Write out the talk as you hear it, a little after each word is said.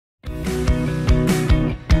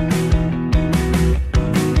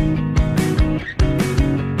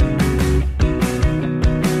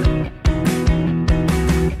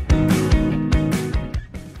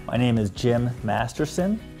name is Jim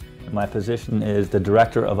Masterson, and my position is the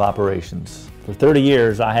Director of Operations. For 30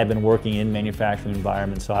 years, I have been working in manufacturing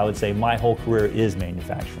environments, so I would say my whole career is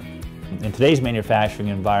manufacturing. In today's manufacturing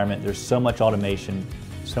environment, there's so much automation,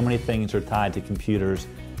 so many things are tied to computers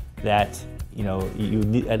that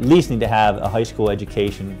you at least need to have a high school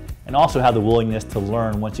education and also have the willingness to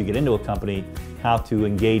learn once you get into a company how to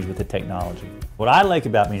engage with the technology. What I like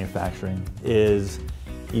about manufacturing is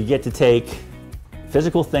you get to take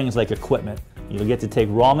physical things like equipment, you get to take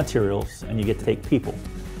raw materials, and you get to take people.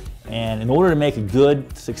 And in order to make a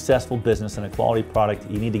good, successful business and a quality product,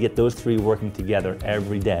 you need to get those three working together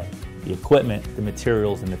every day. The equipment, the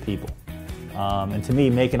materials, and the people. And to me,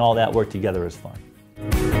 making all that work together is fun.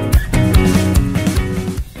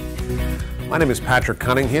 My name is Patrick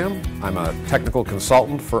Cunningham. I'm a technical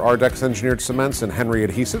consultant for ARDEX Engineered Cements and Henry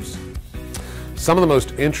Adhesives. Some of the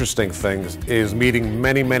most interesting things is meeting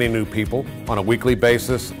many new people on a weekly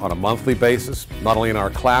basis, on a monthly basis, not only in our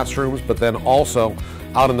classrooms, but then also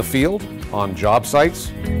out in the field, on job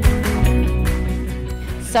sites.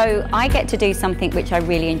 So I get to do something which I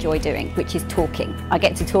really enjoy doing, which is talking. I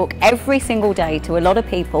get to talk every single day to a lot of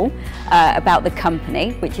people about the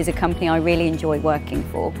company, which is a company I really enjoy working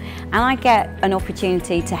for. And I get an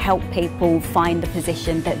opportunity to help people find the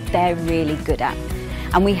position that they're really good at.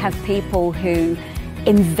 And we have people who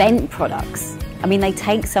invent products. I mean, they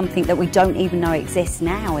take something that we don't even know exists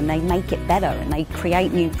now and they make it better and they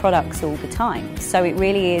create new products all the time. So it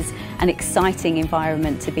really is an exciting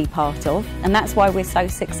environment to be part of, and that's why we're so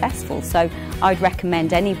successful. So I'd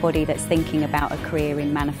recommend anybody that's thinking about a career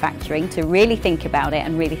in manufacturing to really think about it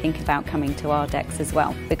and really think about coming to ARDEX as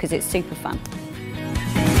well, because it's super fun.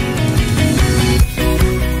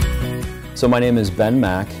 So my name is Ben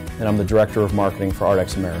Mack, and I'm the Director of Marketing for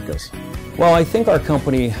ARDEX Americas. Well, I think our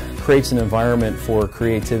company creates an environment for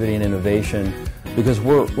creativity and innovation because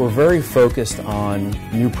we're very focused on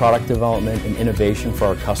new product development and innovation for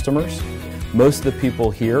our customers. Most of the people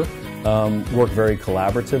here work very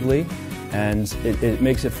collaboratively, and it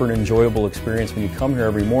makes it for an enjoyable experience when you come here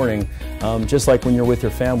every morning, just like when you're with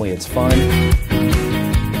your family. It's fun.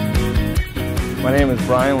 My name is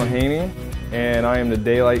Brian Lahaney, and I am the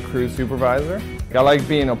Daylight Crew Supervisor. I like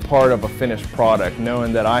being a part of a finished product,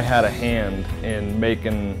 knowing that I had a hand in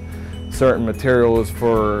making certain materials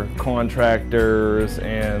for contractors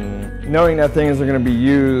and knowing that things are going to be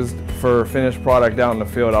used for finished product out in the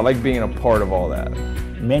field. I like being a part of all that.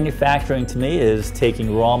 Manufacturing to me is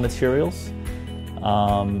taking raw materials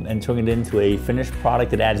and turning it into a finished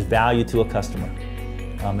product that adds value to a customer.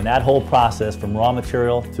 And that whole process from raw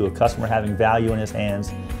material to a customer having value in his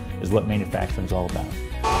hands is what manufacturing is all about.